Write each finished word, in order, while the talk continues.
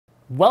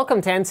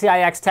Welcome to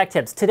NCIX Tech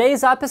Tips.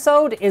 Today's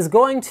episode is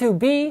going to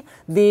be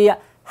the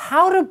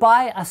how to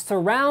buy a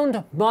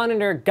surround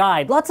monitor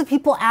guide. Lots of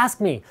people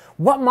ask me,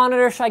 what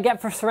monitor should I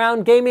get for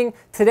surround gaming?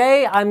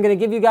 Today, I'm going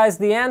to give you guys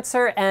the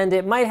answer, and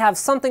it might have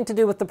something to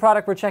do with the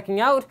product we're checking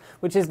out,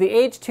 which is the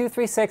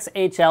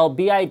H236HL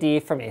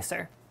BID from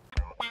Acer.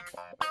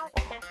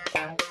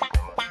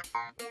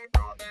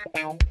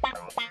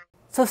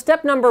 So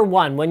step number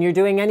one when you're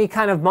doing any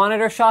kind of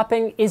monitor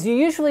shopping is you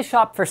usually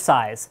shop for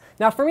size.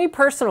 Now for me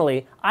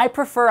personally, I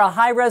prefer a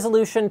high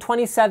resolution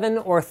 27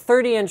 or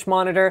 30-inch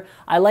monitor.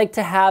 I like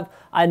to have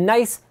a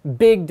nice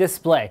big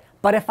display.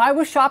 But if I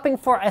was shopping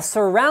for a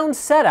surround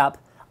setup,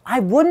 I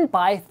wouldn't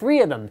buy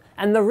 3 of them.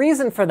 And the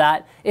reason for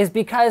that is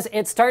because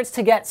it starts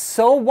to get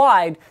so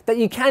wide that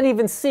you can't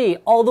even see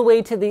all the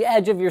way to the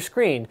edge of your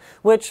screen,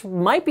 which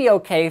might be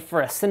okay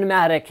for a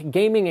cinematic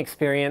gaming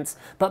experience,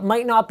 but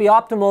might not be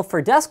optimal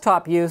for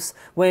desktop use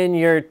when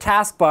your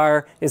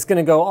taskbar is going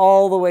to go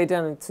all the way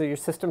down to your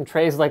system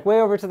trays, like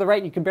way over to the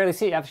right. You can barely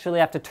see it. You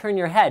actually have to turn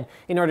your head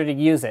in order to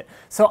use it.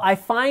 So I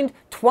find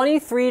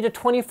 23 to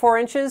 24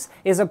 inches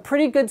is a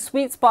pretty good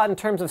sweet spot in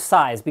terms of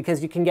size,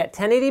 because you can get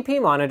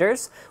 1080p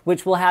monitors,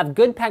 which will have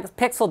good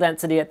pixel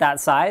density at that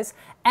size,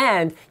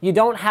 and you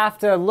don't have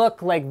to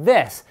look like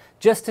this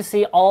just to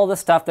see all the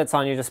stuff that's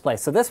on your display.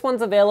 So this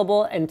one's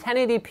available in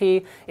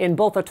 1080p in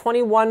both a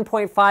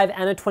 21.5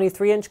 and a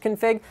 23-inch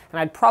config, and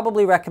I'd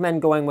probably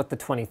recommend going with the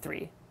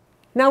 23.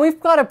 Now we've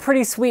got a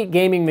pretty sweet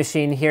gaming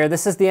machine here.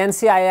 This is the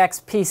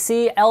NCIX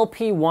PC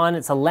LP1.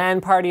 It's a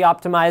LAN party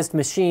optimized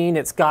machine.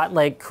 It's got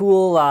like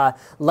cool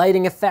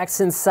lighting effects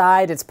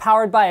inside. It's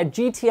powered by a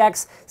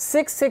GTX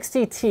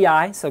 660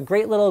 Ti, so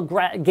great little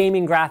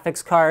gaming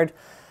graphics card.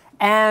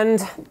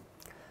 And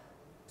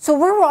so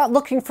we're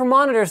looking for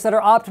monitors that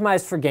are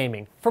optimized for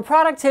gaming. For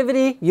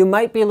productivity, you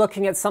might be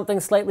looking at something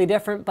slightly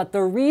different, but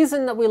the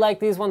reason that we like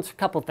these ones are a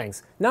couple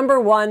things. Number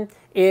one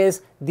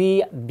is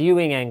the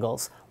viewing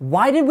angles.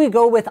 Why did we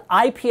go with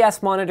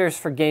IPS monitors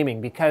for gaming?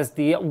 Because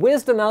the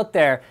wisdom out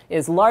there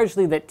is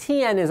largely that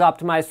TN is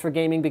optimized for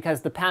gaming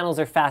because the panels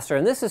are faster,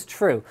 and this is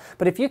true.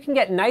 But if you can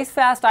get nice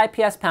fast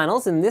IPS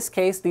panels, in this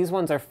case these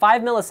ones are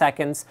 5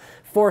 milliseconds,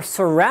 for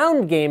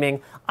surround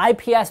gaming,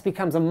 IPS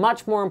becomes a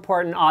much more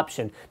important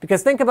option.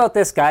 Because think about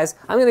this, guys.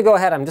 I'm going to go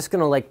ahead, I'm just going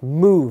to like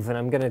move, and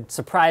I'm going to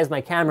surprise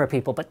my camera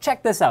people, but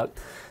check this out.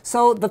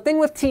 So the thing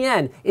with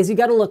TN is you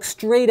got to look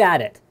straight at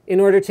it in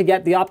order to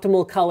get the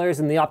optimal colors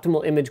and the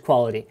optimal image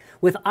quality.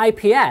 With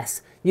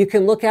IPS, you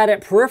can look at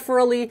it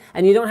peripherally,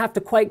 and you don't have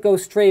to quite go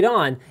straight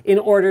on in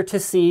order to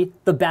see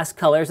the best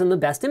colors and the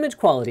best image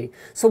quality.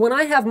 So when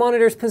I have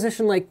monitors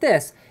positioned like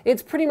this,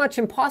 it's pretty much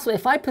impossible.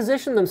 If I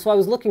position them so I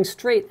was looking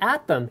straight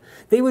at them,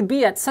 they would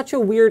be at such a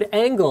weird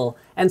angle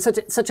and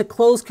such a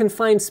closed,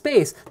 confined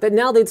space that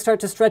now they'd start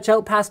to stretch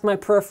out past my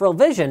peripheral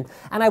vision,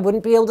 and I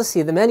wouldn't be able to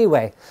see them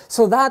anyway.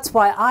 So that's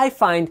why I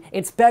find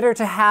it's better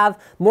to have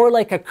more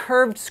like a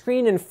curved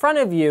screen in front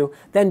of you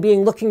than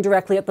looking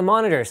directly at the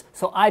monitors.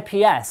 So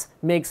IPS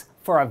makes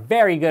for a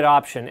very good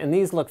option, and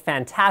these look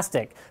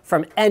fantastic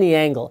from any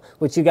angle,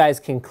 which you guys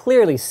can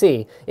clearly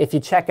see if you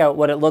check out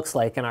what it looks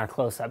like in our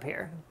close-up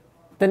here.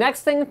 The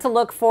next thing to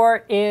look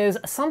for is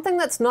something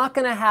that's not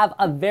going to have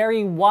a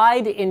very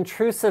wide,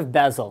 intrusive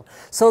bezel.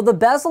 So the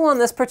bezel on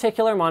this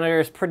particular monitor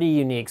is pretty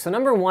unique. So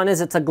number one is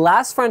it's a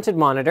glass-fronted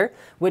monitor,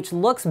 which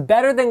looks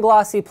better than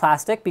glossy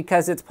plastic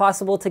because it's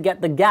possible to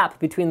get the gap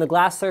between the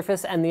glass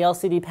surface and the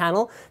LCD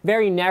panel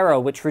very narrow,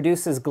 which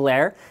reduces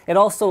glare. It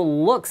also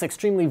looks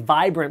extremely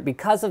vibrant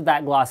because of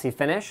that glossy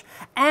finish.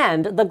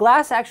 And the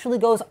glass actually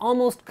goes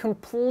almost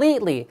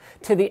completely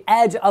to the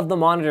edge of the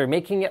monitor,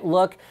 making it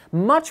look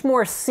much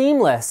more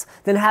seamless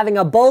than having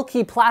a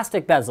bulky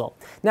plastic bezel.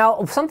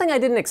 Now, something I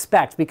didn't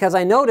expect, because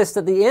I noticed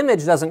that the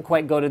image doesn't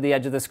quite go to the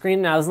edge of the screen,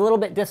 and I was a little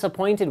bit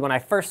disappointed when I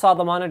first saw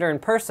the monitor in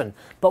person.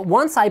 But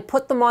once I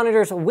put the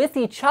monitors with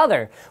each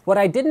other, what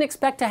I didn't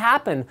expect to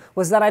happen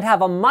was that I'd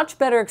have a much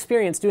better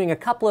experience doing a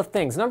couple of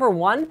things. Number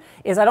one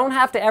is I don't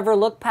have to ever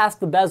look past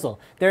the bezel.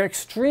 They're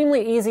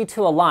extremely easy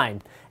to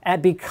align.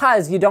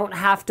 Because you don't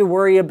have to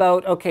worry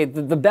about, okay,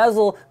 the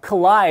bezel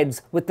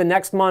collides with the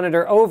next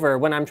monitor over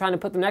when I'm trying to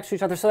put them next to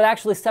each other, so it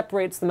actually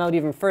separates them out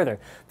even further.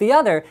 The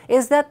other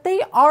is that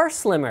they are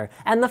slimmer,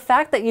 and the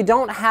fact that you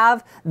don't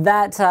have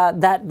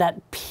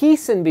that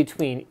piece in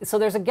between, so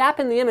there's a gap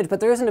in the image,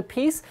 but there isn't a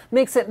piece,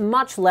 makes it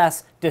much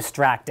less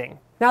distracting.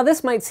 Now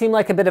this might seem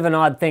like a bit of an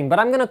odd thing, but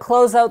I'm going to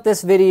close out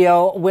this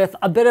video with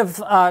a bit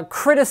of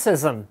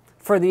criticism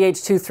for the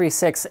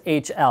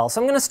H236HL.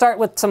 So I'm going to start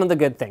with some of the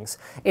good things.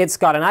 It's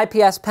got an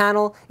IPS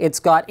panel, it's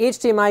got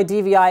HDMI,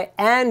 DVI,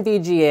 and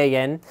VGA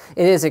in.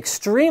 It is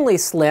extremely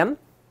slim,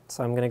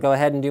 so I'm going to go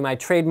ahead and do my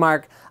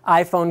trademark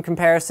iPhone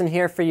comparison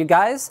here for you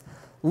guys.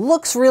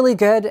 Looks really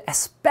good,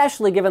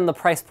 especially given the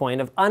price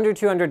point of under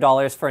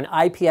 $200 for an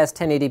IPS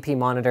 1080p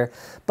monitor.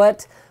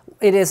 But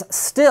it is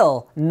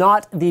still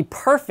not the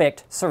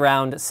perfect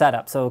surround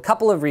setup. So a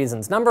couple of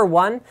reasons. Number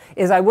one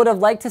is I would have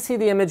liked to see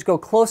the image go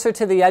closer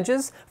to the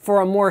edges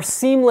for a more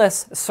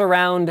seamless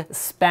surround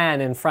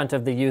span in front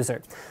of the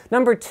user.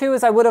 Number two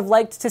is I would have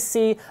liked to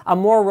see a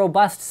more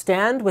robust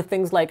stand with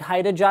things like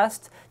height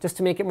adjust, just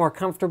to make it more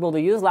comfortable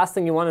to use. Last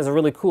thing you want is a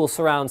really cool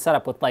surround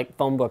setup with like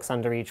phone books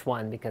under each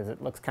one because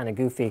it looks kind of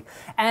goofy.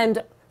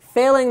 And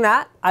failing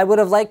that, I would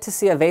have liked to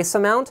see a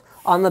VESA mount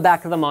on the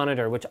back of the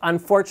monitor, which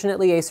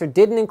unfortunately Acer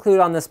didn't include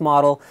on this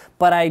model,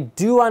 but I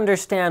do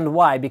understand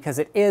why, because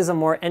it is a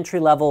more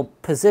entry-level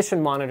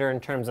position monitor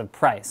in terms of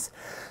price.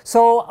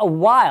 So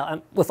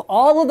with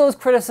all of those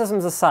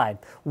criticisms aside,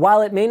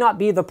 while it may not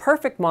be the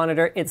perfect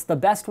monitor, it's the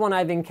best one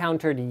I've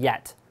encountered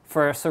yet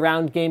for a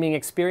surround gaming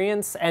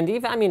experience, and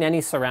even, I mean,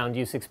 any surround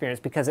use experience,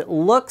 because it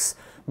looks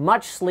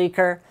much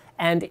sleeker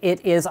and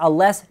it is a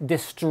less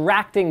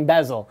distracting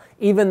bezel,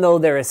 even though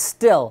there is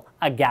still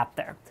a gap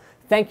there.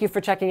 Thank you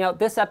for checking out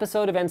this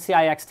episode of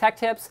NCIX Tech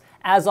Tips.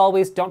 As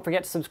always, don't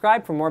forget to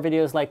subscribe for more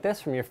videos like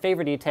this from your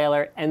favorite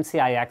detailer,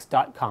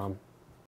 ncix.com.